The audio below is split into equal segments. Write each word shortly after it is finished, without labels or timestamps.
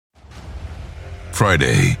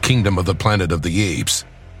Friday, Kingdom of the Planet of the Apes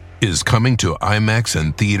is coming to IMAX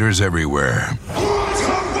and theaters everywhere. What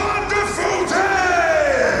a wonderful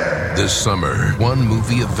day! This summer, one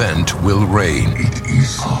movie event will reign. It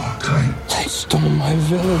is our time. They stole my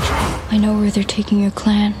village. I know where they're taking your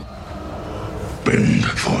clan. Bend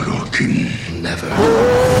for your king. Never.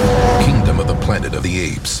 Kingdom of the Planet of the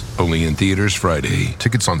Apes. Only in theaters Friday.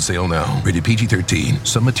 Tickets on sale now. Rated PG-13.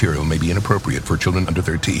 Some material may be inappropriate for children under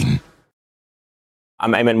 13.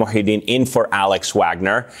 I'm Ayman Mohyeldin in for Alex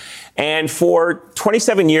Wagner. And for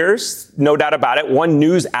 27 years, no doubt about it, one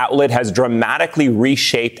news outlet has dramatically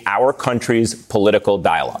reshaped our country's political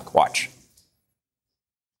dialogue. Watch.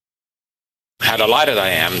 How delighted I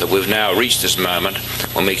am that we've now reached this moment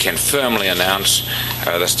when we can firmly announce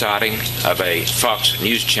the starting of a Fox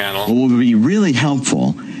News channel. What would be really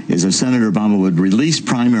helpful is if Senator Obama would release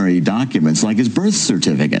primary documents like his birth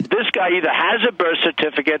certificate. This guy either has a birth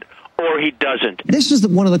certificate or he doesn't. This is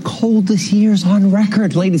one of the coldest years on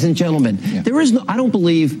record, ladies and gentlemen. Yeah. There is I don't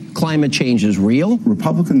believe climate change is real.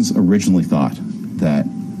 Republicans originally thought that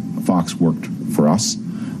Fox worked for us.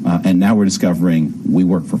 And now we're discovering we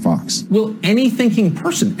work for Fox. Will any thinking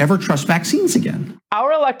person ever trust vaccines again?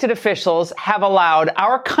 Our elected officials have allowed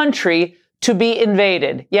our country to be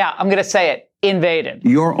invaded. Yeah, I'm going to say it. Invaded.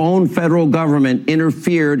 Your own federal government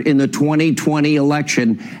interfered in the 2020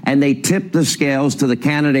 election, and they tipped the scales to the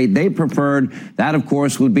candidate they preferred. That, of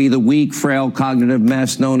course, would be the weak, frail, cognitive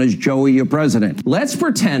mess known as Joey, your president. Let's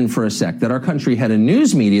pretend for a sec that our country had a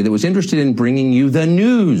news media that was interested in bringing you the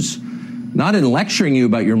news, not in lecturing you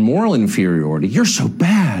about your moral inferiority. You're so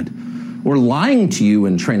bad. Or lying to you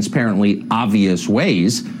in transparently obvious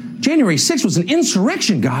ways. January 6th was an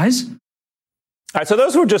insurrection, guys. All right, so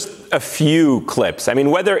those were just a few clips. I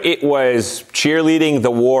mean, whether it was cheerleading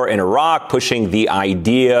the war in Iraq, pushing the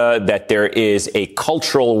idea that there is a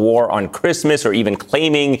cultural war on Christmas, or even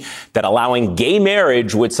claiming that allowing gay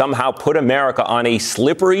marriage would somehow put America on a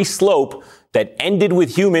slippery slope that ended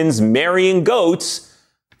with humans marrying goats,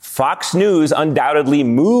 Fox News undoubtedly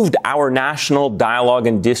moved our national dialogue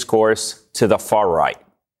and discourse to the far right,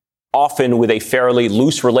 often with a fairly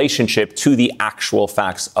loose relationship to the actual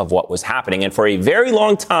facts of what was happening. And for a very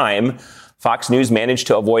long time, Fox News managed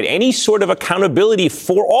to avoid any sort of accountability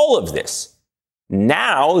for all of this.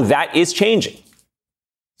 Now that is changing.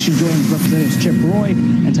 She joins Representatives Chip Roy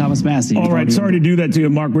and Thomas Massey. All right, sorry to do that to you,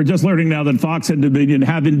 Mark. We're just learning now that Fox and Dominion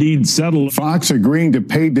have indeed settled. Fox agreeing to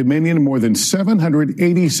pay Dominion more than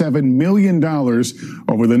 $787 million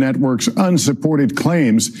over the network's unsupported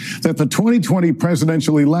claims that the 2020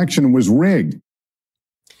 presidential election was rigged.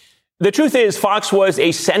 The truth is, Fox was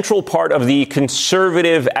a central part of the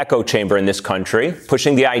conservative echo chamber in this country,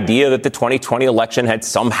 pushing the idea that the 2020 election had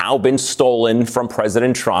somehow been stolen from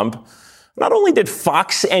President Trump. Not only did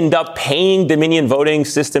Fox end up paying Dominion Voting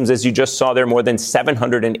Systems, as you just saw there, more than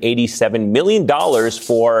 $787 million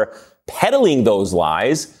for peddling those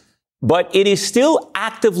lies, but it is still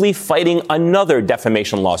actively fighting another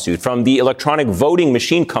defamation lawsuit from the electronic voting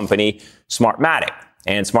machine company Smartmatic.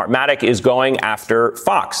 And Smartmatic is going after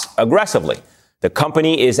Fox aggressively. The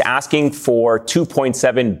company is asking for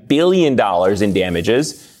 $2.7 billion in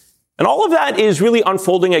damages. And all of that is really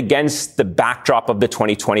unfolding against the backdrop of the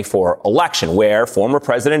 2024 election, where former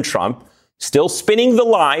President Trump still spinning the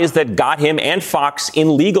lies that got him and Fox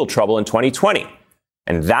in legal trouble in 2020.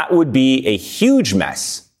 And that would be a huge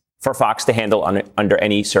mess for Fox to handle under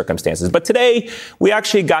any circumstances. But today, we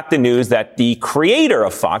actually got the news that the creator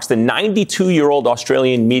of Fox, the 92-year-old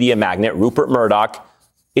Australian media magnate, Rupert Murdoch,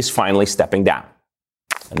 is finally stepping down.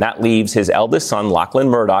 And that leaves his eldest son, Lachlan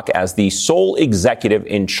Murdoch, as the sole executive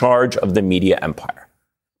in charge of the media empire.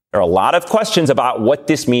 There are a lot of questions about what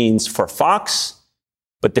this means for Fox.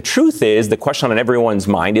 But the truth is, the question on everyone's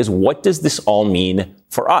mind is, what does this all mean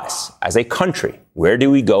for us as a country? Where do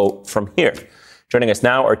we go from here? Joining us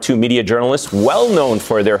now are two media journalists well known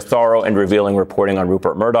for their thorough and revealing reporting on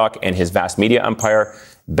Rupert Murdoch and his vast media empire.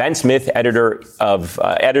 Ben Smith,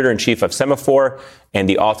 editor-in-chief of Semaphore and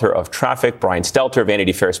the author of Traffic. Brian Stelter,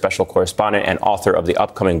 Vanity Fair special correspondent and author of the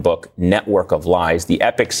upcoming book, Network of Lies, the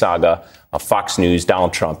epic saga of Fox News,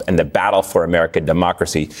 Donald Trump, and the battle for American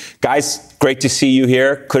democracy. Guys, great to see you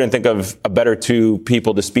here. Couldn't think of a better two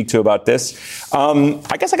people to speak to about this.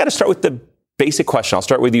 I guess I got to start with the basic question. I'll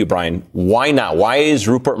start with you, Brian. Why now? Why is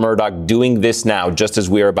Rupert Murdoch doing this now, just as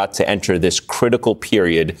we are about to enter this critical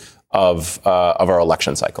period of our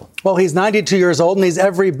election cycle? Well, he's 92 years old, and he's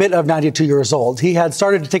every bit of 92 years old. He had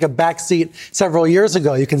started to take a back seat several years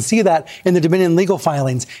ago. You can see that in the Dominion legal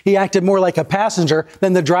filings. He acted more like a passenger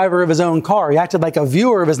than the driver of his own car. He acted like a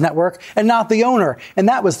viewer of his network and not the owner. And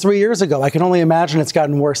that was 3 years ago. I can only imagine it's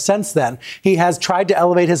gotten worse since then. He has tried to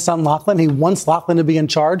elevate his son Lachlan. He wants Lachlan to be in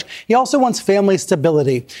charge. He also wants family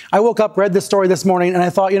stability. I woke up, read this story this morning, and I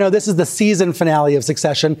thought, this is the season finale of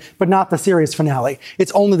Succession, but not the series finale.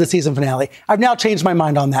 It's only the season finale. I've now changed my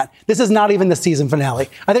mind on that. This is not even the season finale.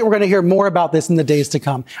 I think we're going to hear more about this in the days to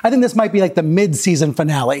come. I think this might be like the mid-season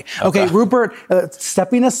finale. Okay, Rupert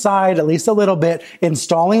stepping aside at least a little bit,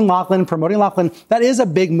 installing Lachlan, promoting Lachlan. That is a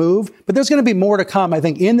big move, but there's going to be more to come, I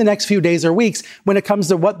think, in the next few days or weeks when it comes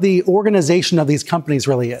to what the organization of these companies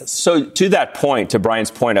really is. So to that point, to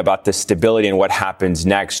Brian's point about the stability and what happens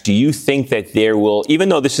next, do you think that there will, even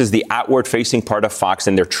though this is the outward-facing part of Fox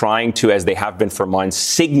and they're trying to, as they have been for months,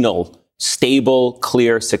 signal stable,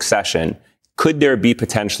 clear succession, could there be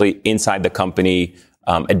potentially inside the company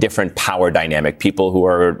a different power dynamic, people who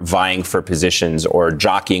are vying for positions or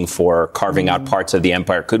jockeying for carving out parts of the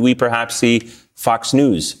empire? Could we perhaps see Fox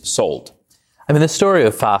News sold? I mean, the story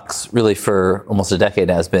of Fox really for almost a decade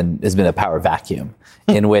now has been a power vacuum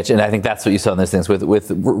in which, and I think that's what you saw in those things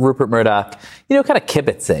with Rupert Murdoch, kind of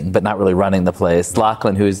kibitzing, but not really running the place.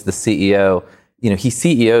 Lachlan, who's the CEO, he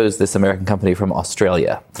CEOs this American company from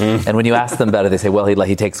Australia. And when you ask them about it, they say, well,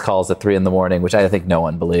 he takes calls at 3 a.m, which I think no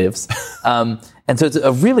one believes. And so it's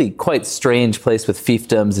a really quite strange place with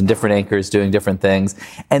fiefdoms and different anchors doing different things.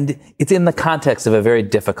 And it's in the context of a very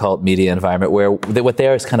difficult media environment where what they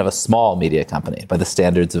are is kind of a small media company by the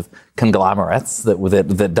standards of conglomerates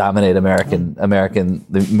that dominate the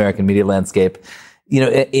American media landscape.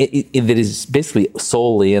 It is basically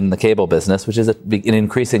solely in the cable business, which is an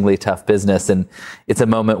increasingly tough business. And it's a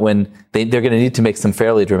moment when they're going to need to make some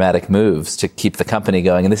fairly dramatic moves to keep the company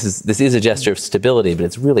going. And this is a gesture of stability, but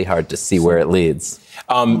it's really hard to see where it leads.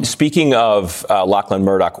 Speaking of Lachlan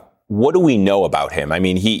Murdoch, what do we know about him? I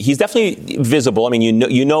mean, he's definitely visible. I mean,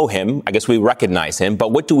 you know him. I guess we recognize him.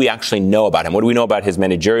 But what do we actually know about him? What do we know about his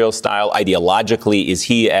managerial style? Ideologically, is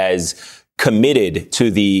he as committed to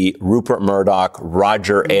the Rupert Murdoch,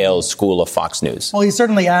 Roger Ailes school of Fox News? Well, he's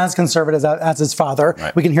certainly as conservative as his father.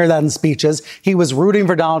 Right. We can hear that in speeches. He was rooting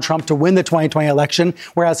for Donald Trump to win the 2020 election,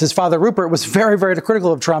 whereas his father, Rupert, was very, very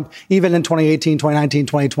critical of Trump, even in 2018, 2019,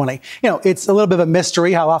 2020. It's a little bit of a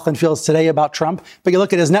mystery how Lachlan feels today about Trump, but you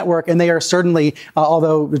look at his network and they are certainly,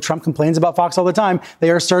 although Trump complains about Fox all the time, they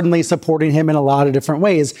are certainly supporting him in a lot of different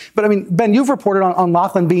ways. But I mean, Ben, you've reported on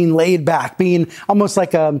Lachlan being laid back, being almost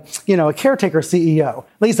like a caretaker CEO.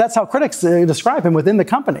 At least that's how critics describe him within the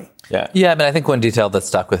company. Yeah. I mean, I think one detail that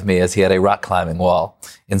stuck with me is he had a rock climbing wall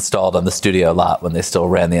installed on the studio lot when they still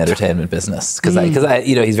ran the entertainment business. Because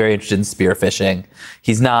he's very interested in spearfishing.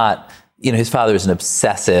 He's not, his father is an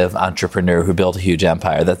obsessive entrepreneur who built a huge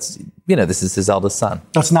empire. That's, this is his eldest son.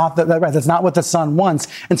 That's not right. That's not what the son wants.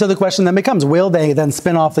 And so the question then becomes, will they then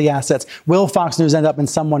spin off the assets? Will Fox News end up in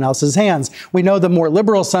someone else's hands? We know the more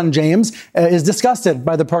liberal son, James, is disgusted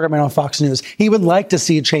by the programming on Fox News. He would like to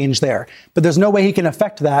see change there. But there's no way he can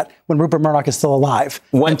affect that when Rupert Murdoch is still alive.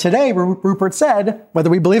 And today, Rupert said, whether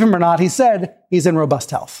we believe him or not, he said he's in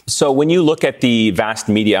robust health. So when you look at the vast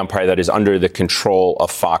media empire that is under the control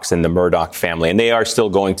of Fox and the Murdoch family, and they are still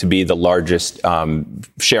going to be the largest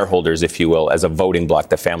shareholders, if you will, as a voting bloc,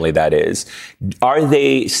 the family that is, are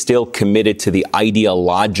they still committed to the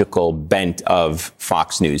ideological bent of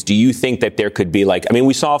Fox News? Do you think that there could be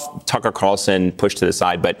we saw Tucker Carlson pushed to the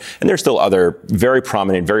side, and there's still other very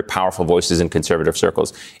prominent, very powerful voices in conservative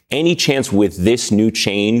circles. Any chance with this new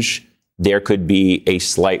change there could be a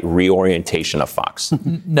slight reorientation of Fox?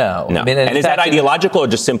 No. I mean, and is that ideological or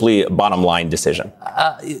just simply a bottom line decision?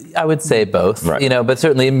 I would say both. Right. But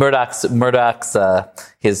certainly Murdoch's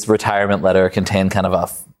his retirement letter contained kind of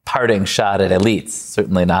a parting shot at elites.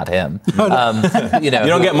 Certainly not him. You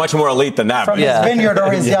don't get much more elite than that. From his vineyard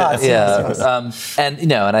or his yachts.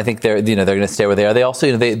 And I think they're going to stay where they are. They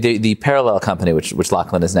also, the Parallel company, which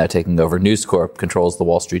Lachlan is now taking over, News Corp, controls the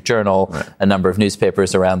Wall Street Journal, a number of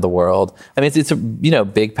newspapers around the world. I mean, it's a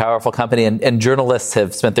big, powerful company, and journalists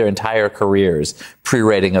have spent their entire careers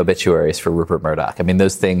pre-writing obituaries for Rupert Murdoch. I mean,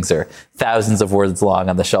 those things are thousands of words long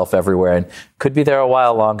on the shelf everywhere, and could be there a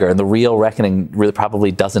while longer. And the real reckoning really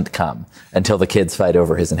probably doesn't come until the kids fight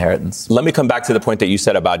over his inheritance. Let me come back to the point that you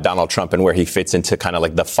said about Donald Trump and where he fits into kind of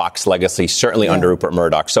like the Fox legacy, certainly under Rupert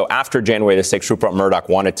Murdoch. So after January the 6th, Rupert Murdoch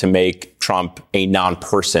wanted to make Trump Trump a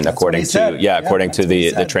non-person, according to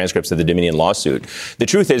the transcripts of the Dominion lawsuit. The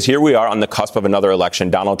truth is, here we are on the cusp of another election.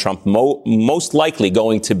 Donald Trump most likely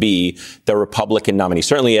going to be the Republican nominee,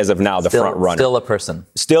 certainly as of now, the front runner. Still a person.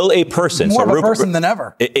 Still a person. More of a person than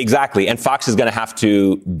ever. Exactly. And Fox is going to have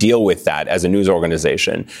to deal with that as a news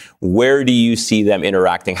organization. Where do you see them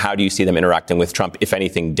interacting? How do you see them interacting with Trump, if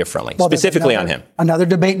anything, differently, specifically on him? Another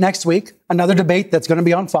debate next week, another debate that's going to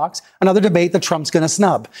be on Fox, another debate that Trump's going to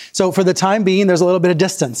snub. So for the time being, there's a little bit of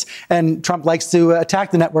distance, and Trump likes to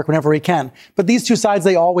attack the network whenever he can. But these two sides,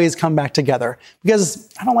 they always come back together. Because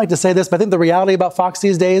I don't like to say this, but I think the reality about Fox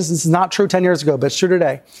these days, this is not true 10 years ago, but it's true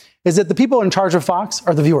today, is that the people in charge of Fox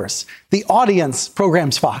are the viewers. The audience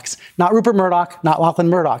programs Fox, not Rupert Murdoch, not Lachlan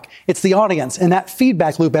Murdoch. It's the audience. And that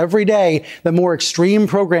feedback loop every day, the more extreme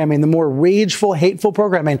programming, the more rageful, hateful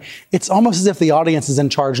programming, it's almost as if the audience is in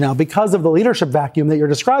charge now because of the leadership vacuum that you're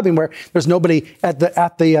describing, where there's nobody at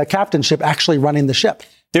the captainship actually running the ship.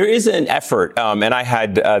 There is an effort, and I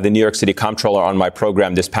had the New York City comptroller on my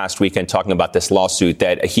program this past weekend talking about this lawsuit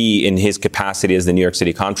that he, in his capacity as the New York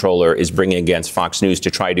City comptroller, is bringing against Fox News to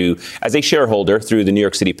try to, as a shareholder through the New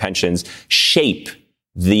York City pensions, shape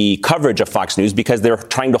the coverage of Fox News because they're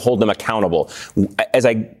trying to hold them accountable. As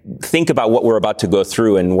I think about what we're about to go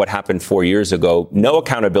through and what happened 4 years ago, no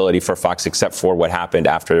accountability for Fox except for what happened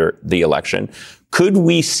after the election. Could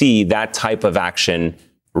we see that type of action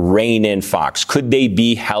rein in Fox? Could they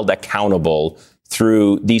be held accountable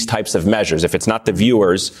through these types of measures? If it's not the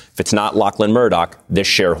viewers, if it's not Lachlan Murdoch, the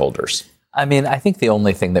shareholders. I mean, I think the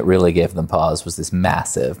only thing that really gave them pause was this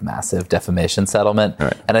massive, massive defamation settlement.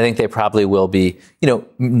 Right. And I think they probably will be,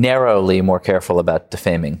 narrowly more careful about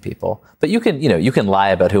defaming people. But you can lie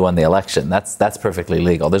about who won the election. That's perfectly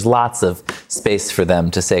legal. There's lots of space for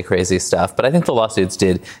them to say crazy stuff. But I think the lawsuits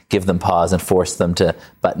did give them pause and force them to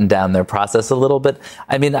button down their process a little bit.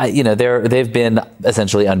 I mean, they've been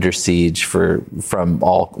essentially under siege from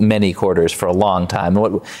many quarters for a long time.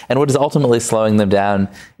 And what is ultimately slowing them down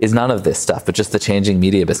is none of this stuff, but just the changing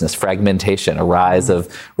media business, fragmentation, a rise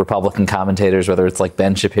of Republican commentators, whether it's like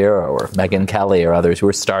Ben Shapiro or Megyn Kelly or others, who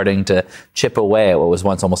are starting to chip away at what was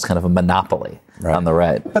once almost kind of a monopoly on the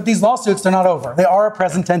right. But these lawsuits, they're not over. They are a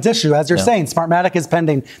present tense issue. As you're saying, Smartmatic is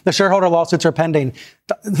pending. The shareholder lawsuits are pending.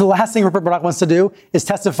 The last thing Rupert Murdoch wants to do is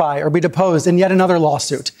testify or be deposed in yet another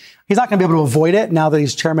lawsuit. He's not going to be able to avoid it now that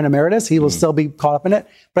he's chairman emeritus. He will still be caught up in it.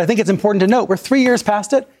 But I think it's important to note we're 3 years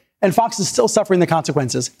past it, and Fox is still suffering the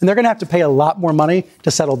consequences. And they're going to have to pay a lot more money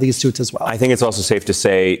to settle these suits as well. I think it's also safe to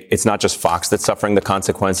say it's not just Fox that's suffering the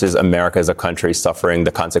consequences. America as a country is suffering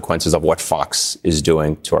the consequences of what Fox is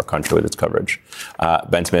doing to our country with its coverage.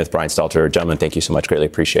 Ben Smith, Brian Stelter, gentlemen, thank you so much. Greatly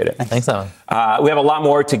appreciate it. Thanks, Alan. We have a lot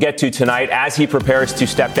more to get to tonight as he prepares to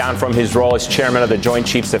step down from his role as chairman of the Joint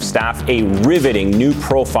Chiefs of Staff. A riveting new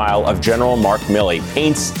profile of General Mark Milley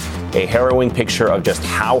paints a harrowing picture of just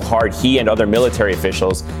how hard he and other military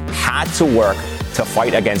officials had to work to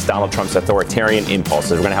fight against Donald Trump's authoritarian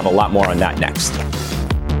impulses. We're going to have a lot more on that next.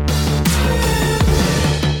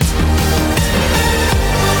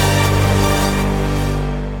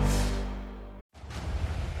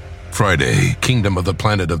 Friday, Kingdom of the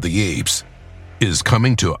Planet of the Apes is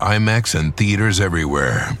coming to IMAX and theaters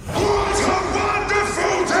everywhere.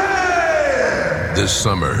 This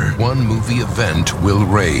summer, one movie event will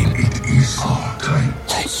reign. It is our time.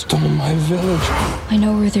 They stole my village. I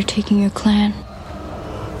know where they're taking your clan.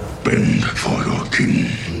 Bend for your king.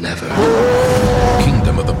 Never.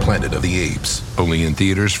 Kingdom of the Planet of the Apes. Only in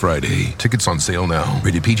theaters Friday. Tickets on sale now.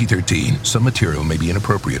 Rated PG-13. Some material may be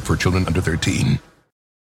inappropriate for children under 13.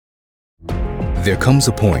 There comes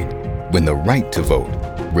a point when the right to vote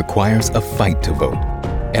requires a fight to vote.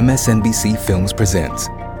 MSNBC Films presents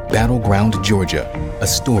Battleground Georgia, a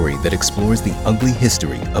story that explores the ugly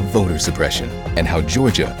history of voter suppression and how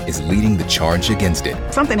Georgia is leading the charge against it.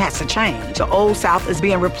 Something has to change. The old South is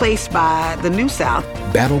being replaced by the new South.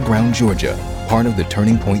 Battleground Georgia, part of the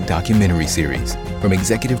Turning Point documentary series from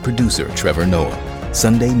executive producer Trevor Noah.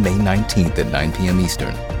 Sunday, May 19th at 9 p.m.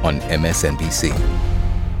 Eastern on MSNBC.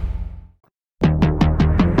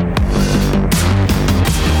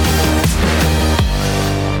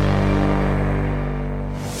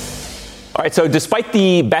 All right, so despite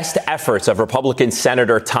the best efforts of Republican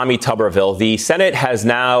Senator Tommy Tuberville, the Senate has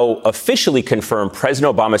now officially confirmed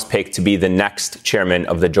President Obama's pick to be the next chairman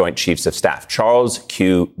of the Joint Chiefs of Staff, Charles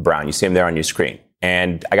Q. Brown. You see him there on your screen.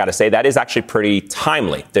 And I got to say, that is actually pretty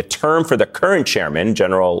timely. The term for the current chairman,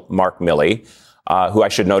 General Mark Milley, who I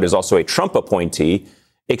should note is also a Trump appointee,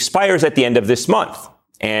 expires at the end of this month.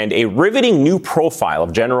 And a riveting new profile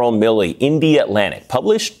of General Milley in The Atlantic,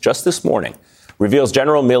 published just this morning, reveals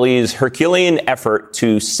General Milley's Herculean effort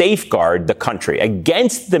to safeguard the country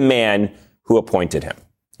against the man who appointed him.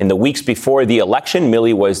 In the weeks before the election,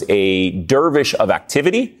 Milley was a dervish of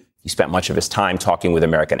activity. He spent much of his time talking with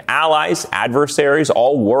American allies, adversaries,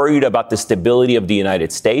 all worried about the stability of the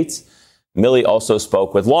United States. Milley also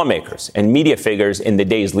spoke with lawmakers and media figures in the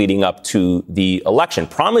days leading up to the election,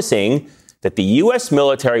 promising that the U.S.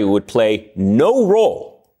 military would play no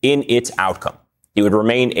role in its outcome. He would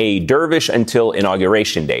remain a dervish until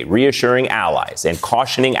Inauguration Day, reassuring allies and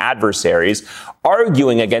cautioning adversaries,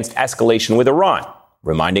 arguing against escalation with Iran,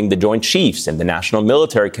 reminding the Joint Chiefs and the National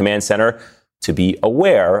Military Command Center to be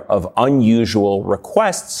aware of unusual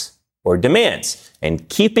requests or demands, and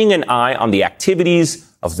keeping an eye on the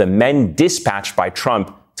activities of the men dispatched by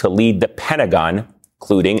Trump to lead the Pentagon,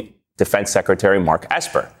 including Defense Secretary Mark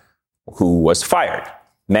Esper, who was fired.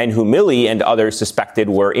 Men who Milley and others suspected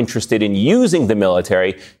were interested in using the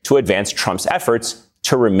military to advance Trump's efforts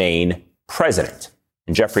to remain president.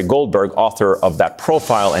 And Jeffrey Goldberg, author of that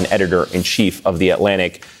profile and editor-in-chief of The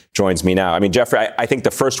Atlantic, joins me now. I mean, Jeffrey, I think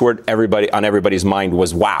the first word on everybody's mind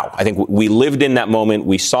was wow. I think we lived in that moment.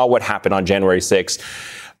 We saw what happened on January 6th.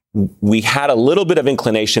 We had a little bit of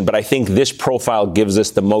inclination, but I think this profile gives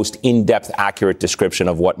us the most in-depth, accurate description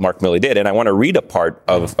of what Mark Milley did. And I want to read a part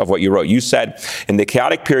of what you wrote. You said, in the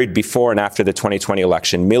chaotic period before and after the 2020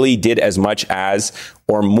 election, Milley did as much as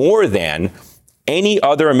or more than any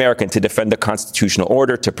other American to defend the constitutional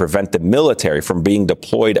order, to prevent the military from being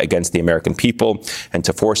deployed against the American people, and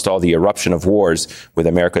to forestall the eruption of wars with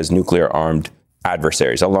America's nuclear-armed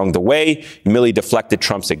adversaries. Along the way, Milley deflected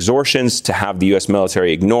Trump's exhortations to have the U.S.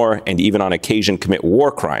 military ignore and even on occasion commit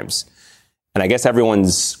war crimes. And I guess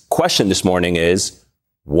everyone's question this morning is,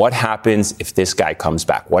 what happens if this guy comes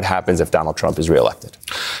back? What happens if Donald Trump is reelected?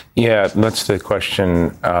 Yeah, that's the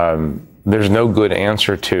question. There's no good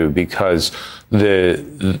answer to, because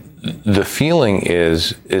the feeling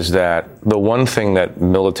is that the one thing that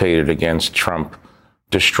militated against Trump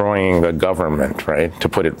destroying the government, right, to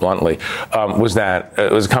put it bluntly, was that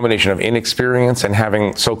it was a combination of inexperience and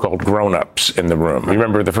having so-called grown-ups in the room. You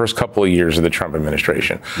remember the first couple of years of the Trump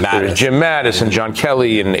administration. There was Jim Mattis and John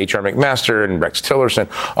Kelly and H.R. McMaster and Rex Tillerson,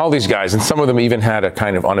 all these guys. And some of them even had a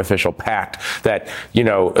kind of unofficial pact that, you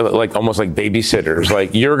know, like almost like babysitters,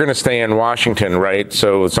 like, you're going to stay in Washington, right,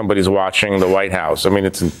 so somebody's watching the White House. I mean,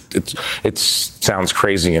 it sounds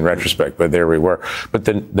crazy in retrospect, but there we were. But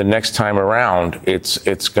the next time around,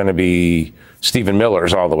 it's going to be Stephen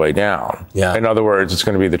Miller's all the way down. Yeah. In other words, it's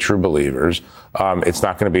going to be the true believers. It's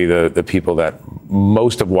not going to be the people that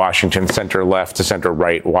most of Washington, center left to center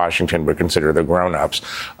right Washington would consider the grown-ups.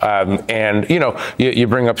 And, you know, you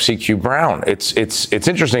bring up CQ Brown. It's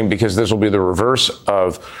interesting because this will be the reverse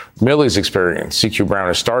of Milley's experience. CQ Brown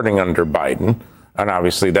is starting under Biden. And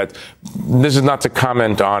obviously this is not to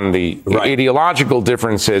comment on the ideological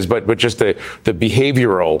differences, but just the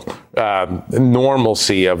behavioral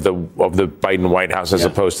normalcy of the Biden White House as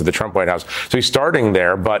opposed to the Trump White House. So he's starting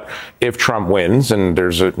there. But if Trump wins, and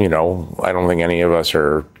there's I don't think any of us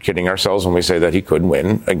are kidding ourselves when we say that he could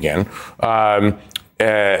win again.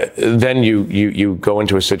 Then you go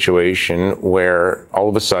into a situation where all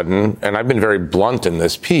of a sudden, and I've been very blunt in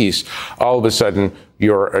this piece, all of a sudden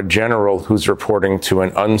you're a general who's reporting to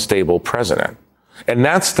an unstable president. And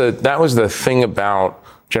that was the thing about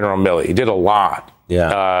General Milley. He did a lot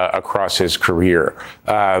across his career.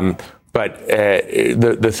 But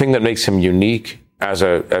the thing that makes him unique as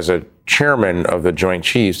a chairman of the Joint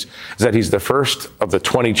Chiefs is that he's the first of the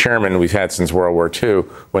 20 chairmen we've had since World War II,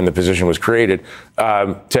 when the position was created,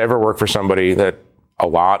 to ever work for somebody that a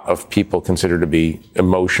lot of people consider to be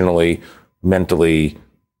emotionally, mentally,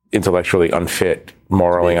 intellectually unfit,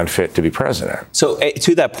 morally unfit to be president. So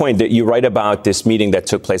to that point, that you write about this meeting that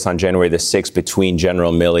took place on January the 6th between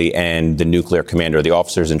General Milley and the nuclear commander, the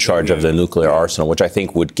officers in charge of the nuclear arsenal, which I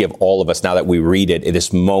think would give all of us, now that we read it,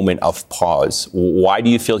 this moment of pause. Why do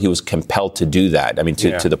you feel he was compelled to do that? I mean,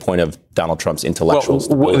 to the point of Donald Trump's intellectual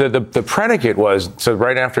stability. The predicate was, so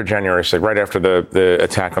right after January 6th, right after the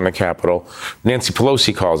attack on the Capitol, Nancy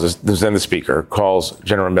Pelosi who's then the speaker, calls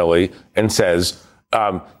General Milley and says,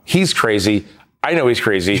 he's crazy. I know he's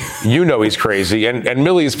crazy. You know he's crazy. And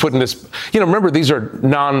Milley is putting this, remember, these are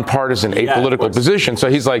nonpartisan, apolitical positions. So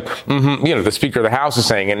he's like, the Speaker of the House is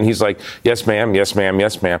saying it. And he's like, yes, ma'am, yes, ma'am,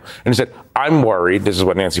 yes, ma'am. And he said, I'm worried. This is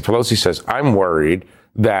what Nancy Pelosi says. I'm worried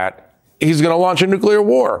that he's going to launch a nuclear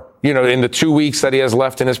war, in the 2 weeks that he has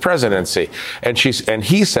left in his presidency. And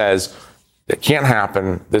he says, it can't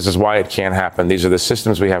happen. This is why it can't happen. These are the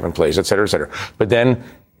systems we have in place, et cetera, et cetera. But then,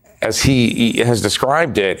 as he has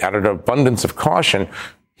described it, out of an abundance of caution,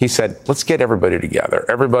 he said, let's get everybody together,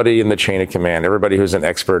 everybody in the chain of command, everybody who's an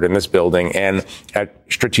expert in this building and at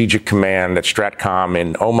Strategic Command, at STRATCOM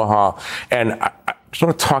in Omaha. And I just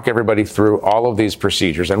want to talk everybody through all of these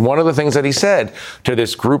procedures. And one of the things that he said to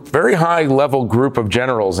this group, very high level group of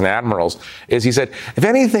generals and admirals, is he said,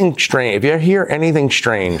 if you hear anything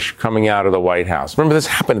strange coming out of the White House, remember this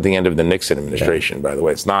happened at the end of the Nixon administration, by the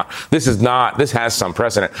way. This has some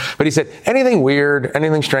precedent. But he said, anything weird,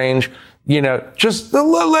 anything strange, just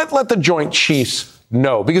let the Joint Chiefs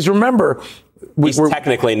know. Because remember, He's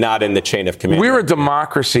technically not in the chain of command. We're a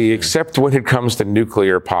democracy, except when it comes to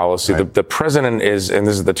nuclear policy. Right. The president is, and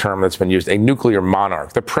this is the term that's been used, a nuclear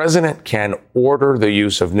monarch. The president can order the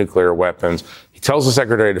use of nuclear weapons. He tells the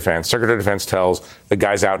Secretary of Defense. Secretary of Defense tells the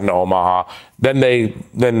guys out in Omaha. Then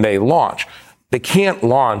they launch. They can't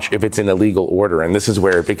launch if it's in a legal order, and this is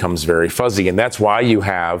where it becomes very fuzzy. And that's why you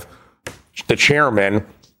have the chairman,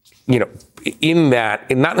 not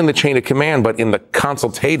in the chain of command, but in the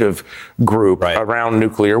consultative group around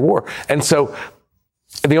nuclear war. And so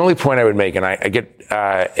the only point I would make, and I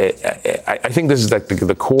think this is like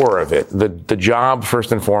the core of it, the job,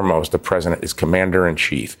 first and foremost, the president is commander in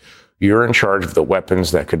chief. You're in charge of the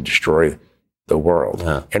weapons that could destroy the world.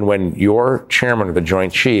 Yeah. And when your chairman of the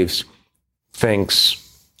Joint Chiefs thinks,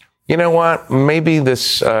 you know what, maybe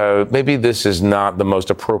this is not the most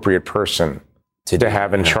appropriate person to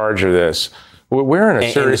have in charge of this. We're in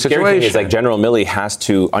a serious situation. Thing is, like, General Milley has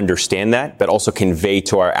to understand that, but also convey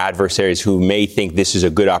to our adversaries who may think this is a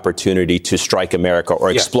good opportunity to strike America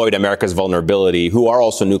or exploit America's vulnerability, who are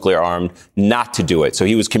also nuclear armed, not to do it. So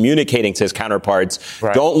he was communicating to his counterparts,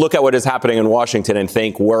 don't look at what is happening in Washington and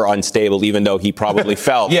think we're unstable, even though he probably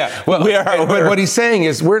felt. What he's saying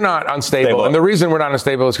is we're not unstable. And the reason we're not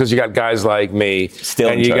unstable is because you got guys like me,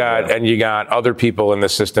 and you got other people in the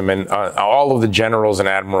system, and all of the generals and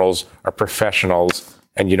admirals are professionals,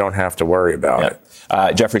 and you don't have to worry about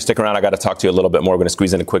it. Jeffrey, stick around. I got to talk to you a little bit more. We're going to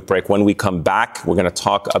squeeze in a quick break. When we come back, we're going to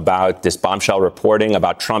talk about this bombshell reporting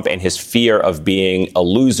about Trump and his fear of being a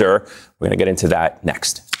loser. We're going to get into that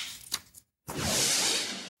next.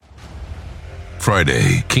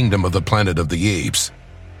 Friday, Kingdom of the Planet of the Apes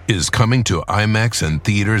is coming to IMAX and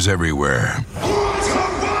theaters everywhere.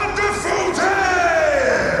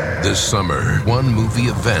 This summer, one movie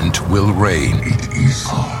event will reign. It is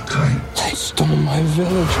our time. They stole my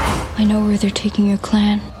village. I know where they're taking your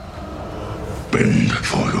clan. Bend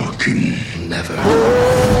for your king. Never.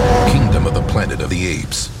 Kingdom of the Planet of the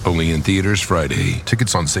Apes. Only in theaters Friday.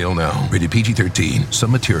 Tickets on sale now. Rated PG-13.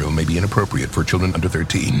 Some material may be inappropriate for children under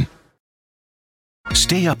 13.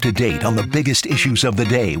 Stay up to date on the biggest issues of the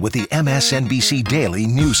day with the MSNBC Daily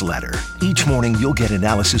newsletter. Each morning, you'll get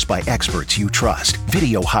analysis by experts you trust,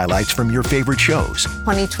 video highlights from your favorite shows.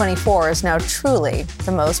 2024 is now truly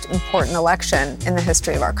the most important election in the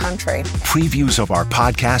history of our country. Previews of our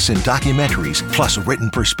podcasts and documentaries, plus written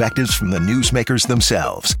perspectives from the newsmakers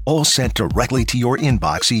themselves, all sent directly to your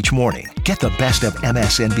inbox each morning. Get the best of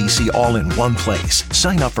MSNBC all in one place.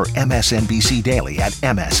 Sign up for MSNBC Daily at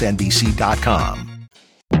msnbc.com.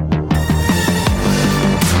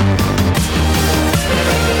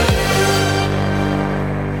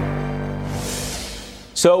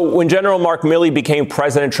 So when General Mark Milley became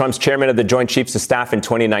President Trump's chairman of the Joint Chiefs of Staff in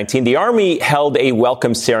 2019, the Army held a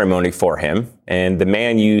welcome ceremony for him. And the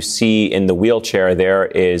man you see in the wheelchair there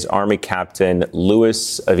is Army Captain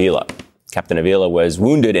Louis Avila. Captain Avila was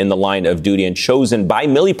wounded in the line of duty and chosen by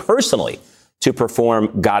Milley personally to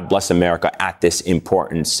perform God Bless America at this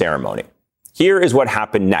important ceremony. Here is what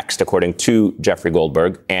happened next, according to Jeffrey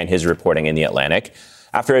Goldberg and his reporting in The Atlantic.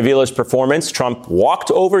 After Avila's performance, Trump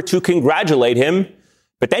walked over to congratulate him.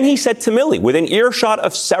 But then he said to Milley, within earshot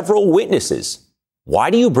of several witnesses,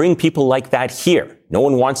 why do you bring people like that here? No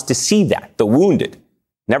one wants to see that, the wounded.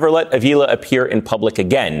 Never let Avila appear in public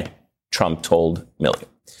again, Trump told Milley.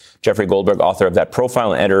 Jeffrey Goldberg, author of that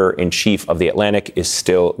profile and editor-in-chief of The Atlantic, is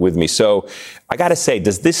still with me. So I got to say,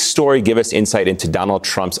 does this story give us insight into Donald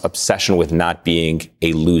Trump's obsession with not being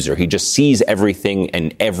a loser? He just sees everything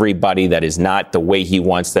and everybody that is not the way he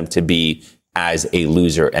wants them to be as a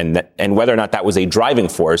loser, and whether or not that was a driving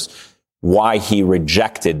force, why he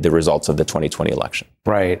rejected the results of the 2020 election.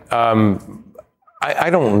 Right.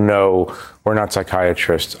 I don't know. We're not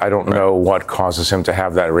psychiatrists. I don't know what causes him to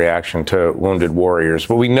have that reaction to wounded warriors.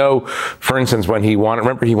 But we know, for instance, when he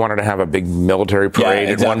wanted to have a big military parade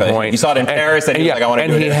at one point. You saw it in Paris, and he was like, I want to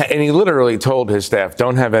do it. And he literally told his staff,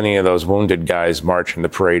 don't have any of those wounded guys march in the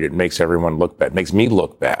parade. It makes everyone look bad. It makes me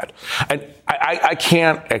look bad. And I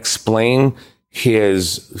can't explain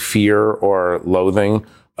his fear or loathing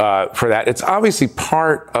for that. It's obviously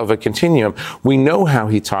part of a continuum. We know how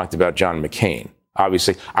he talked about John McCain.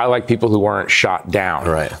 Obviously, I like people who weren't shot down.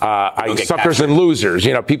 Right. Suckers and losers.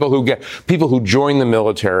 People who join the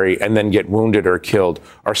military and then get wounded or killed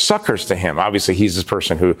are suckers to him. Obviously, he's this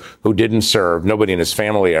person who didn't serve. Nobody in his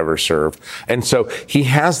family ever served, and so he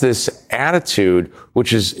has this attitude,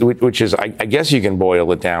 which is I guess you can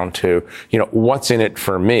boil it down to what's in it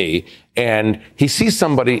for me. And he sees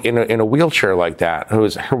somebody in a wheelchair like that, who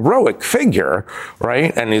is a heroic figure,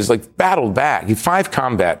 right? And he's like battled back. He 5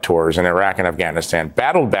 combat tours in Iraq and Afghanistan,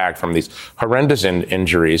 battled back from these horrendous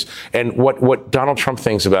injuries. And what Donald Trump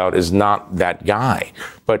thinks about is not that guy,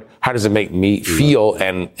 but how does it make me feel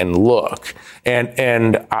and look?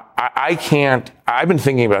 And I can't. I've been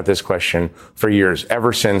thinking about this question for years,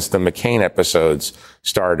 ever since the McCain episodes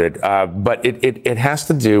started. But it has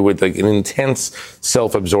to do with an intense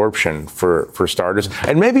self-absorption for starters.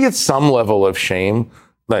 And maybe it's some level of shame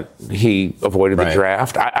that he avoided the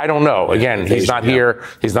draft. I don't know. Again, he's not here.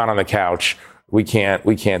 He's not on the couch. We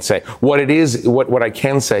can't say what it is. What I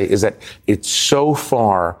can say is that it's so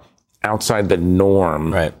far outside the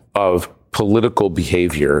norm of political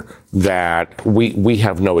behavior that we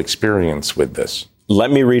have no experience with this. Let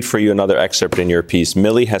me read for you another excerpt in your piece.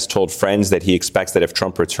 Milley has told friends that he expects that if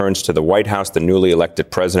Trump returns to the White House, the newly elected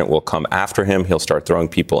president will come after him. He'll start throwing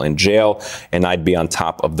people in jail, and I'd be on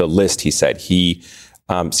top of the list, he said. He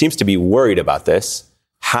seems to be worried about this.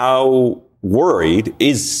 How worried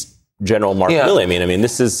is General Mark Milley? I mean,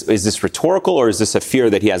 is this rhetorical, or is this a fear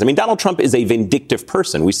that he has? I mean, Donald Trump is a vindictive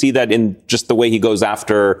person. We see that in just the way he goes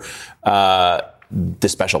after the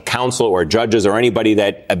special counsel or judges or anybody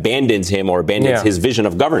that abandons him or abandons his vision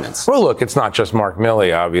of governance. Well, look, it's not just Mark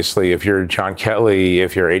Milley, obviously. If you're John Kelly,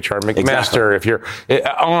 if you're H.R. McMaster, if you're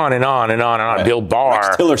on and on and on and on, Bill Barr,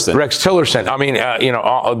 Rex Tillerson. I mean,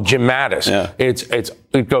 Jim Mattis.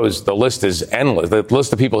 It goes. The list is endless. The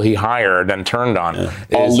list of people he hired and turned on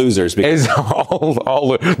all losers. Is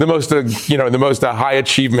all the most high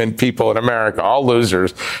achievement people in America, all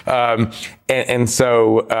losers.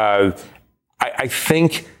 So I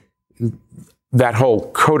think that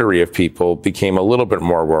whole coterie of people became a little bit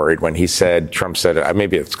more worried when Trump said,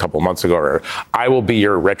 maybe it's a couple months ago, I will be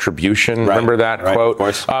your retribution. Remember that quote? Of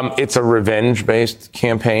course. It's a revenge-based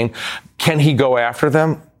campaign. Can he go after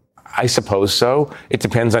them? I suppose so. It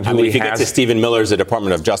depends on who he has. If you get to Stephen Miller's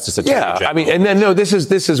Department of Justice Attorney General. I mean, and then this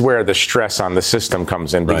is where the stress on the system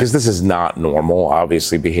comes in, because this is not normal,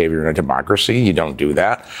 obviously, behavior in a democracy. You don't do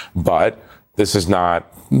that. But this was not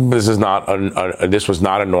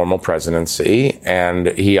a normal presidency, and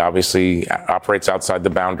he obviously operates outside the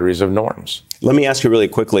boundaries of norms. Let me ask you really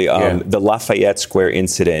quickly, the Lafayette Square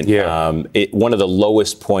incident, one of the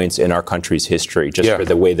lowest points in our country's history, just for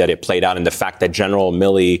the way that it played out, and the fact that General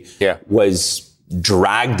Milley was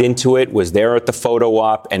dragged into it, was there at the photo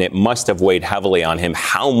op, and it must have weighed heavily on him.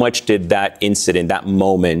 How much did that incident, that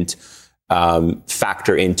moment,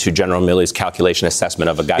 factor into General Milley's calculation assessment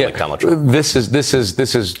of a guy like Donald Trump? This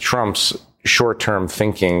is Trump's short-term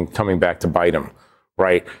thinking coming back to bite him,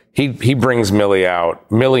 right? He brings Milley out.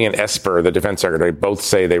 Milley and Esper, the defense secretary, both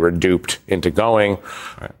say they were duped into going.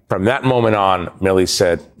 From that moment on, Milley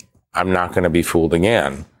said, I'm not going to be fooled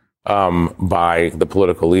again by the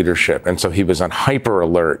political leadership. And so he was on hyper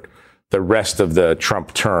alert the rest of the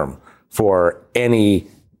Trump term for any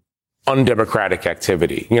undemocratic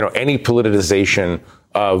activity, any politicization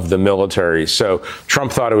of the military. So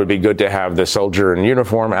Trump thought it would be good to have the soldier in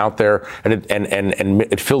uniform out there, and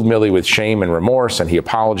it filled Milley with shame and remorse, and he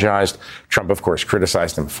apologized. Trump, of course,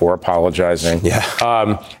 criticized him for apologizing.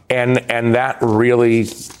 And that really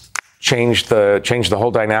changed the whole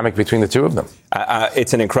dynamic between the two of them.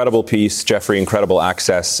 It's an incredible piece, Jeffrey, incredible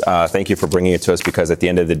access. Thank you for bringing it to us, because at the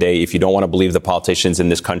end of the day, if you don't want to believe the politicians in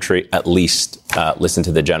this country, at least listen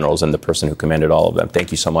to the generals and the person who commanded all of them. Thank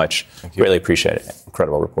you so much. Really appreciate it.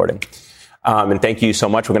 Incredible reporting. And thank you so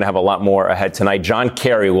much. We're going to have a lot more ahead tonight. John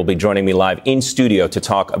Kerry will be joining me live in studio to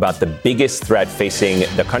talk about the biggest threat facing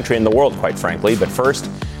the country and the world, quite frankly. But first,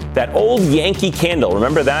 that old Yankee Candle.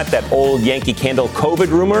 Remember that old Yankee Candle COVID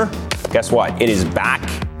rumor? Guess what? It is back,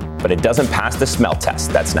 but it doesn't pass the smell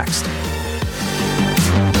test. That's next.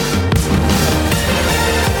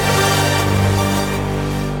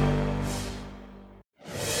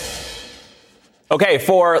 Okay,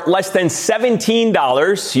 for less than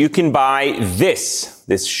 $17, you can buy this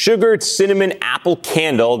sugared cinnamon apple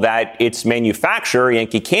candle that its manufacturer,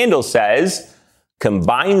 Yankee Candle, says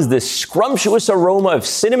combines the scrumptious aroma of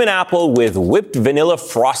cinnamon apple with whipped vanilla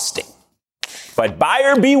frosting. But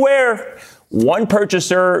buyer beware. One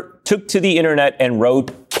purchaser took to the internet and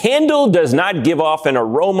wrote, "Candle does not give off an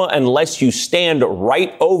aroma unless you stand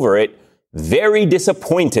right over it. Very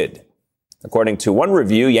disappointed." According to one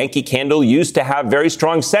review, Yankee Candle used to have very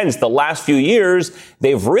strong scents. The last few years,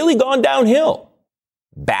 they've really gone downhill.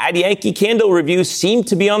 Bad Yankee Candle reviews seem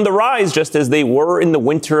to be on the rise, just as they were in the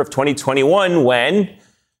winter of 2021 when, I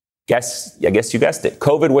guess you guessed it,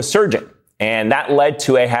 COVID was surging. And that led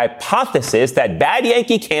to a hypothesis that bad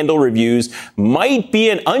Yankee Candle reviews might be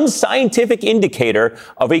an unscientific indicator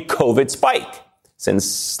of a COVID spike,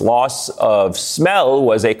 since loss of smell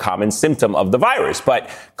was a common symptom of the virus. But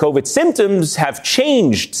COVID symptoms have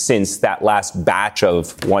changed since that last batch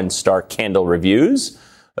of one-star candle reviews.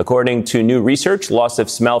 According to new research, loss of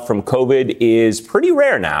smell from COVID is pretty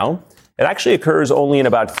rare now. It actually occurs only in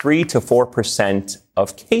about 3 to 4%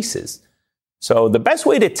 of cases. So the best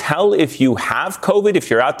way to tell if you have COVID,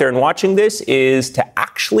 if you're out there and watching this, is to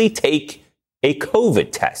actually take a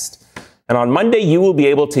COVID test. And on Monday, you will be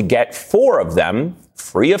able to get 4 of them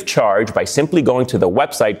free of charge by simply going to the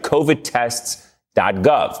website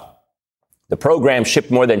covidtests.gov. The program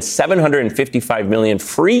shipped more than 755 million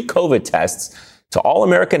free COVID tests to all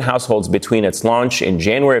American households between its launch in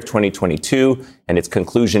January of 2022 and its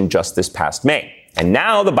conclusion just this past May. And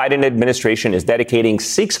now the Biden administration is dedicating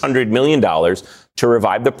 $600 million to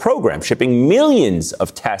revive the program, shipping millions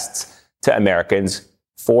of tests to Americans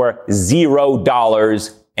for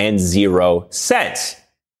 $0.00.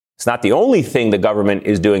 It's not the only thing the government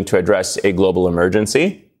is doing to address a global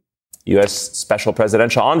emergency. U.S. Special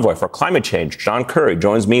Presidential Envoy for Climate Change, John Kerry,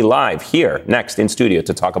 joins me live here next in studio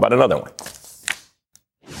to talk about another one.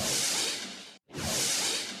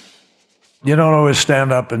 You don't always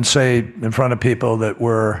stand up and say in front of people that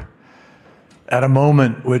we're at a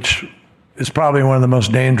moment which is probably one of the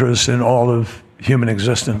most dangerous in all of human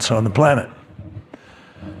existence on the planet.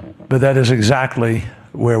 But that is exactly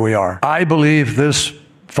where we are. I believe this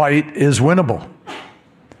fight is winnable,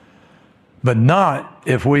 but not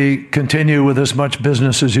if we continue with as much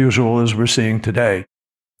business as usual as we're seeing today.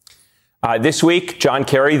 This week, John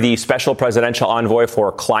Kerry, the special presidential envoy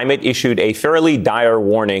for climate, issued a fairly dire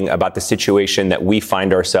warning about the situation that we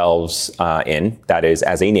find ourselves in, that is,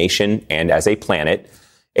 as a nation and as a planet,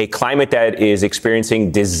 a climate that is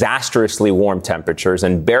experiencing disastrously warm temperatures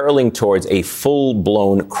and barreling towards a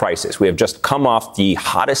full-blown crisis. We have just come off the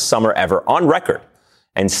hottest summer ever on record.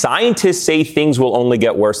 And scientists say things will only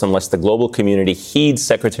get worse unless the global community heeds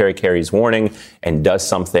Secretary Kerry's warning and does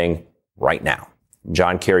something right now.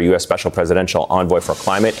 John Kerry, U.S. Special Presidential Envoy for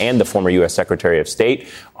Climate and the former U.S. Secretary of State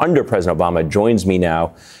under President Obama, joins me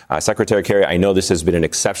now. Secretary Kerry, I know this has been an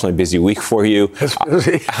exceptionally busy week for you. It's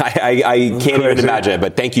busy. I can't even imagine it,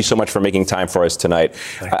 but thank you so much for making time for us tonight.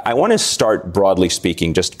 I want to start, broadly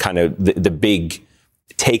speaking, just kind of the big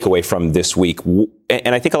takeaway from this week.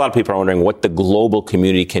 And I think a lot of people are wondering what the global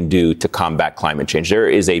community can do to combat climate change. There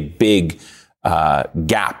is a big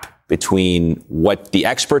gap between what the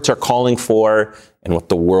experts are calling for and what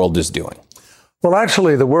the world is doing. Well,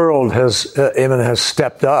 actually, the world has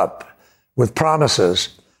stepped up with promises.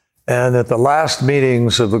 And at the last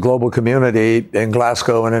meetings of the global community in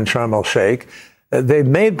Glasgow and in Sharm el-Sheikh, they've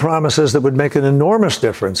made promises that would make an enormous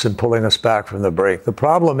difference in pulling us back from the brink. The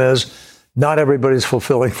problem is not everybody's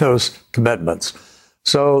fulfilling those commitments.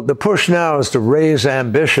 So the push now is to raise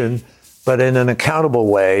ambition, but in an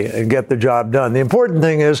accountable way, and get the job done. The important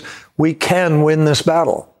thing is we can win this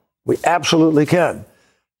battle. We absolutely can.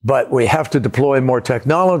 But we have to deploy more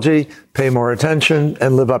technology, pay more attention,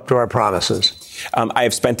 and live up to our promises. I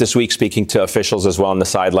have spent this week speaking to officials as well on the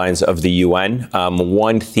sidelines of the UN.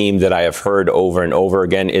 One theme that I have heard over and over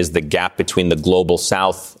again is the gap between the global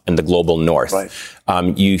South and the global North. Right.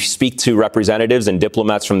 You speak to representatives and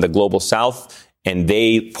diplomats from the global South, and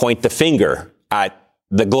they point the finger at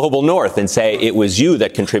the global North and say it was you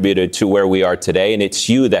that contributed to where we are today, and it's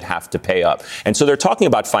you that have to pay up. And so they're talking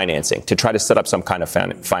about financing, to try to set up some kind of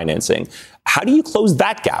financing. How do you close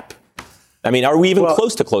that gap? I mean, are we even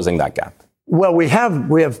close to closing that gap? Well, we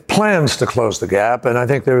have plans to close the gap, and I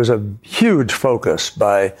think there is a huge focus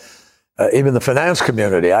by even the finance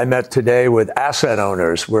community. I met today with asset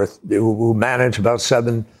owners who manage about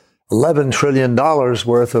 $11 trillion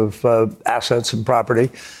worth of assets and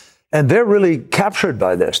property. And they're really captured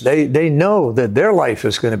by this. They know that their life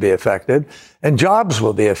is going to be affected and jobs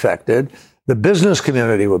will be affected. The business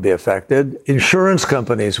community will be affected. Insurance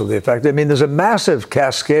companies will be affected. I mean, there's a massive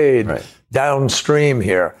cascade downstream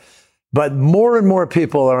here. But more and more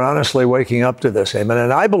people are honestly waking up to this, Eamon.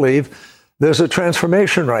 And I believe there's a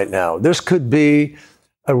transformation right now. This could be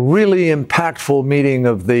a really impactful meeting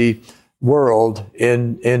of the world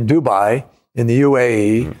in Dubai, in the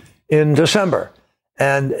UAE, in December.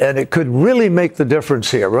 And it could really make the difference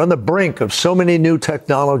here. We're on the brink of so many new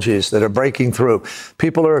technologies that are breaking through.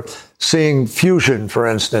 People are seeing fusion, for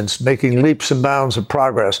instance, making leaps and bounds of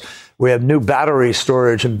progress. We have new battery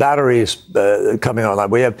storage and batteries coming online.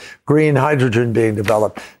 We have green hydrogen being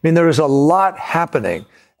developed. I mean, there is a lot happening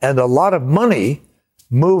and a lot of money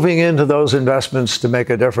moving into those investments to make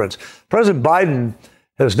a difference. President Biden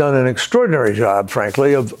has done an extraordinary job,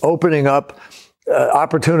 frankly, of opening up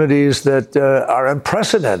opportunities that are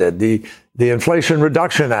unprecedented. The Inflation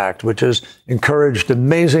Reduction Act, which has encouraged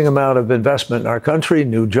amazing amount of investment in our country,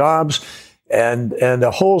 new jobs, and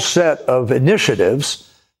a whole set of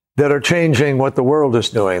initiatives that are changing what the world is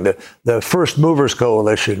doing. The First Movers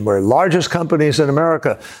Coalition, where largest companies in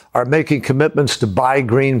America are making commitments to buy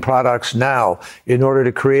green products now in order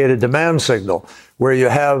to create a demand signal, where you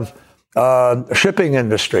have a shipping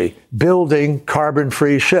industry building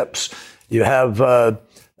carbon-free ships. You have the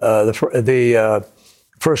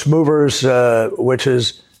First Movers, which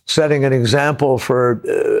is setting an example for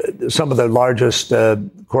some of the largest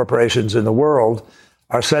corporations in the world,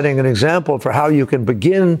 are setting an example for how you can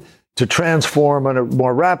begin to transform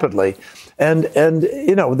more rapidly. And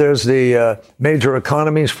you know, there's the Major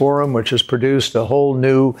Economies Forum, which has produced a whole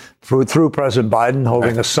new, through President Biden,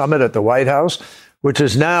 holding a summit at the White House, which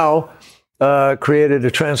has now created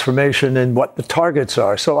a transformation in what the targets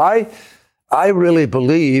are. So I really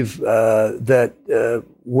believe that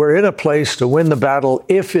we're in a place to win the battle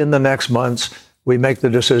if in the next months we make the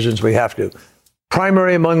decisions we have to.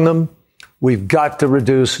 Primary among them, we've got to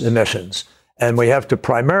reduce emissions. And we have to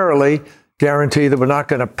primarily guarantee that we're not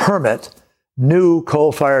going to permit new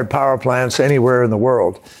coal-fired power plants anywhere in the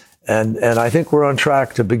world. And I think we're on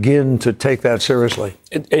track to begin to take that seriously.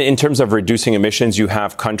 In terms of reducing emissions, you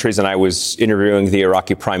have countries, and I was interviewing the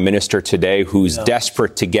Iraqi prime minister today, who's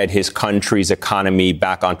desperate to get his country's economy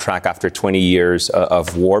back on track after 20 years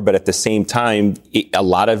of war. But at the same time, a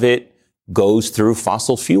lot of it goes through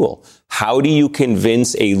fossil fuel. How do you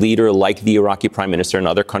convince a leader like the Iraqi prime minister and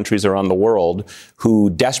other countries around the world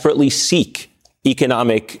who desperately seek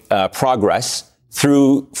economic progress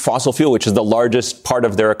through fossil fuel, which is the largest part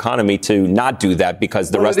of their economy, to not do that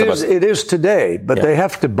because the rest of us... It is today, but they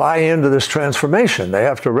have to buy into this transformation. They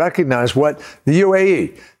have to recognize what the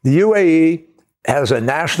UAE has a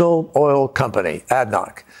national oil company,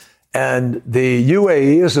 ADNOC. And the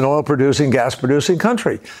UAE is an oil-producing, gas-producing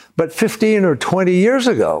country. But 15 or 20 years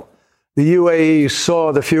ago, the UAE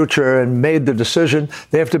saw the future and made the decision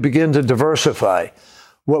they have to begin to diversify.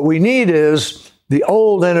 What we need is the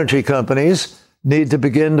old energy companies need to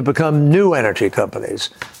begin to become new energy companies.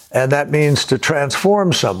 And that means to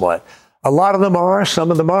transform somewhat. A lot of them are, some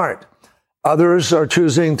of them aren't. Others are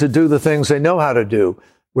choosing to do the things they know how to do,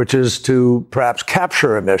 which is to perhaps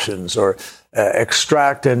capture emissions or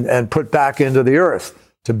extract and put back into the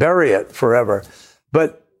earth to bury it forever.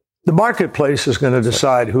 But the marketplace is going to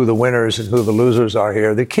decide who the winners and who the losers are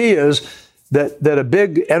here. The key is that a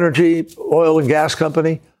big energy, oil and gas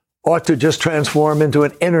company ought to just transform into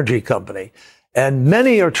an energy company. And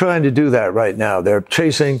many are trying to do that right now. They're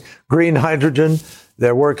chasing green hydrogen.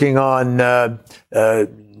 They're working on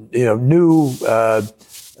new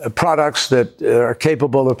products that are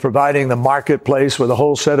capable of providing the marketplace with a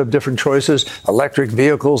whole set of different choices. Electric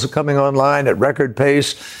vehicles are coming online at record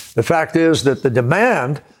pace. The fact is that the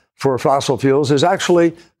demand for fossil fuels is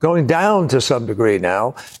actually going down to some degree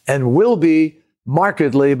now and will be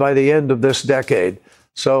markedly by the end of this decade.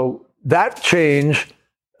 So that change,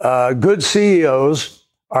 good CEOs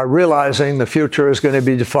are realizing the future is going to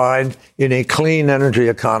be defined in a clean energy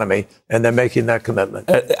economy, and they're making that commitment.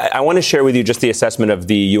 I want to share with you just the assessment of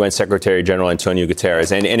the UN Secretary General Antonio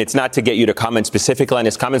Guterres. And it's not to get you to comment specifically on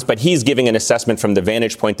his comments, but he's giving an assessment from the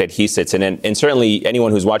vantage point that he sits in. And certainly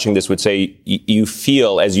anyone who's watching this would say you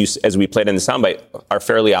feel, as we played in the soundbite, are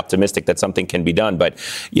fairly optimistic that something can be done. But,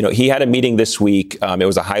 you know, he had a meeting this week. It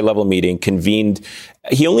was a high-level meeting, convened.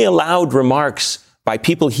 He only allowed remarks by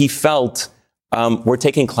people he felt we're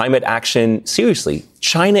taking climate action seriously.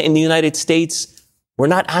 China and the United States were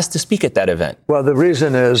not asked to speak at that event. Well, the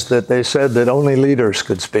reason is that they said that only leaders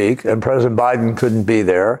could speak, and President Biden couldn't be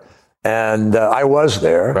there. And I was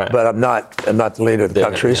there, but I'm not the leader of the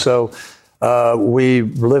country. So we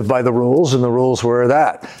live by the rules, and the rules were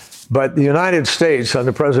that. But the United States,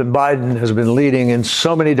 under President Biden, has been leading in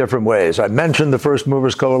so many different ways. I mentioned the First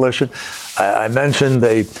Movers Coalition. I mentioned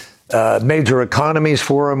the Major Economies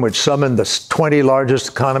Forum, which summoned the 20 largest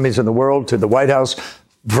economies in the world to the White House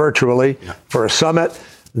virtually for a summit.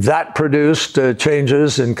 That produced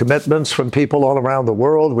changes and commitments from people all around the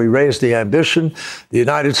world. We raised the ambition. The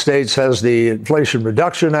United States has the Inflation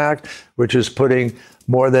Reduction Act, which is putting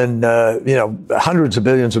more than hundreds of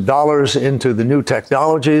billions of dollars into the new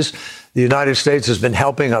technologies. The United States has been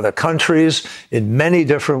helping other countries in many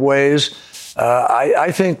different ways.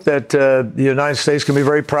 I think that the United States can be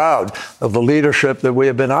very proud of the leadership that we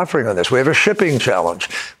have been offering on this. We have a shipping challenge.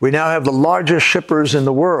 We now have the largest shippers in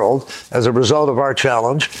the world as a result of our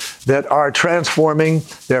challenge that are transforming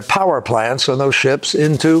their power plants on those ships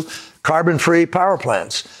into carbon-free power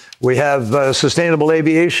plants. We have sustainable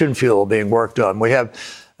aviation fuel being worked on. We have,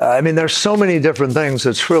 there's so many different things.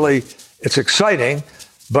 It's exciting,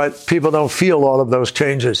 but people don't feel all of those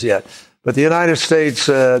changes yet. But the United States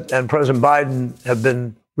and President Biden have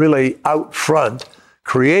been really out front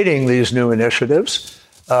creating these new initiatives.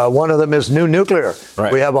 One of them is new nuclear.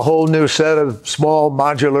 Right. We have a whole new set of small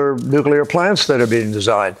modular nuclear plants that are being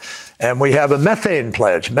designed. And we have a methane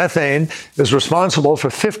pledge. Methane is responsible for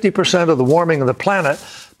 50% of the warming of the planet,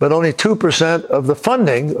 but only 2% of the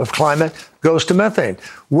funding of climate goes to methane.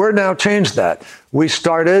 We're now changed that. We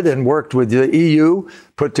started and worked with the EU,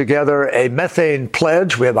 put together a methane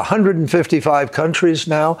pledge. We have 155 countries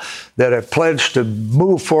now that have pledged to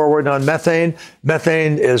move forward on methane.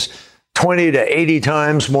 Methane is 20 to 80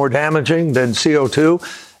 times more damaging than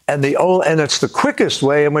CO2. And it's the quickest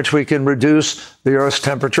way in which we can reduce the Earth's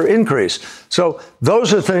temperature increase. So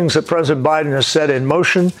those are things that President Biden has set in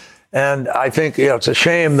motion. And I think it's a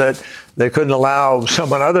shame that they couldn't allow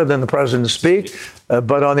someone other than the president to speak.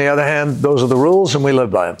 But on the other hand, those are the rules, and we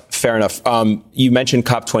live by them. Fair enough. You mentioned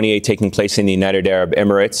COP28 taking place in the United Arab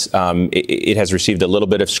Emirates. It has received a little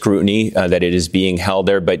bit of scrutiny that it is being held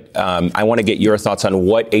there. But I want to get your thoughts on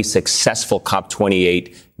what a successful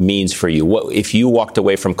COP28 means for you. If you walked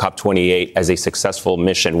away from COP28 as a successful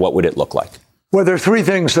mission, what would it look like? Well, there are three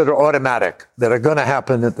things that are automatic that are going to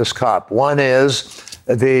happen at this COP. One is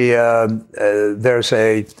there's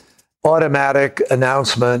a automatic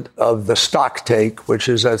announcement of the stock take, which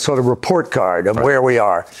is a sort of report card of where we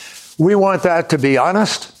are. We want that to be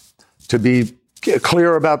honest, to be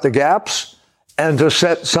clear about the gaps, and to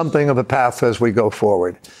set something of a path as we go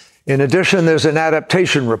forward. In addition, there's an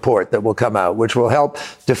adaptation report that will come out, which will help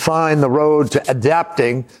define the road to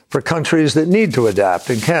adapting for countries that need to adapt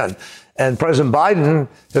and can. And President Biden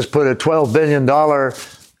has put a $12 billion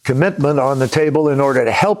commitment on the table in order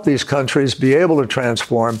to help these countries be able to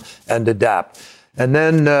transform and adapt. And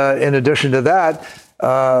then in addition to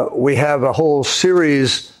that, we have a whole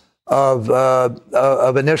series of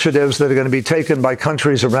initiatives that are going to be taken by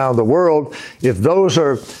countries around the world. If those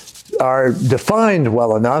are defined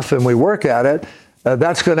well enough and we work at it,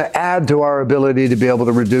 that's going to add to our ability to be able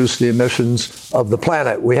to reduce the emissions of the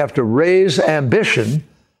planet. We have to raise ambition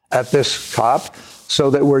at this COP so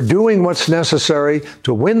that we're doing what's necessary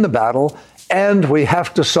to win the battle, and we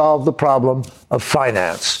have to solve the problem of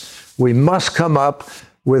finance. We must come up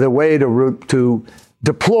with a way to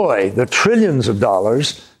deploy the trillions of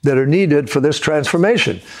dollars that are needed for this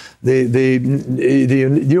transformation. The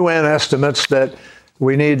UN estimates that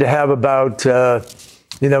we need to have about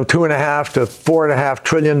 $2.5 to $4.5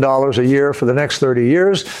 trillion a year for the next 30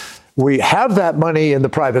 years. We have that money in the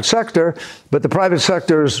private sector, but the private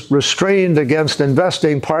sector is restrained against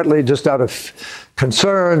investing, partly just out of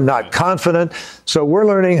concern, not confident. So we're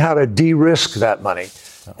learning how to de-risk that money.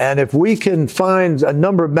 And if we can find a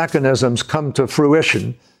number of mechanisms come to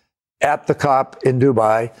fruition at the COP in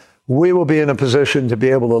Dubai, we will be in a position to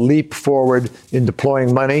be able to leap forward in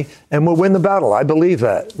deploying money, and we'll win the battle. I believe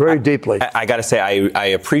that very deeply. I got to say, I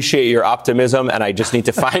appreciate your optimism, and I just need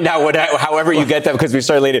to find out however you get that, because we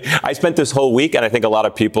certainly need. I spent this whole week, and I think a lot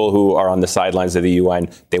of people who are on the sidelines of the UN,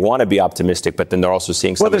 they want to be optimistic, but then they're also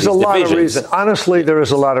seeing some of these divisions. Well, there's a lot of reason. Honestly, there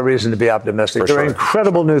is a lot of reason to be optimistic. There are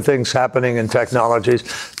incredible new things happening in technologies,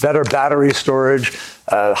 better battery storage,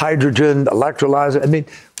 hydrogen, electrolyzer. I mean,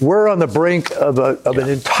 we're on the brink of an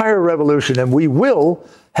entire revolution, and we will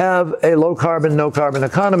have a low carbon, no carbon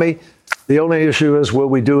economy. The only issue is, will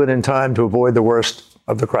we do it in time to avoid the worst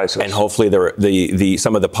of the crisis? And hopefully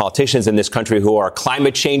some of the politicians in this country who are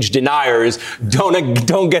climate change deniers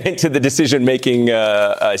don't get into the decision-making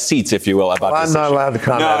seats, if you will, about this. I'm not allowed to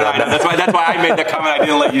comment on that. That's why I made the comment. I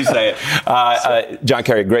didn't let you say it. John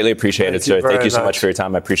Kerry, greatly appreciate it, sir. Thank you so much for your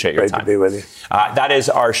time. I appreciate your time. Great to be with you. That is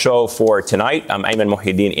our show for tonight. I'm Ayman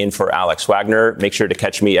Mohyeldin in for Alex Wagner. Make sure to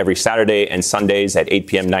catch me every Saturday and Sundays at 8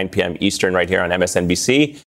 p.m., 9 p.m. Eastern right here on MSNBC.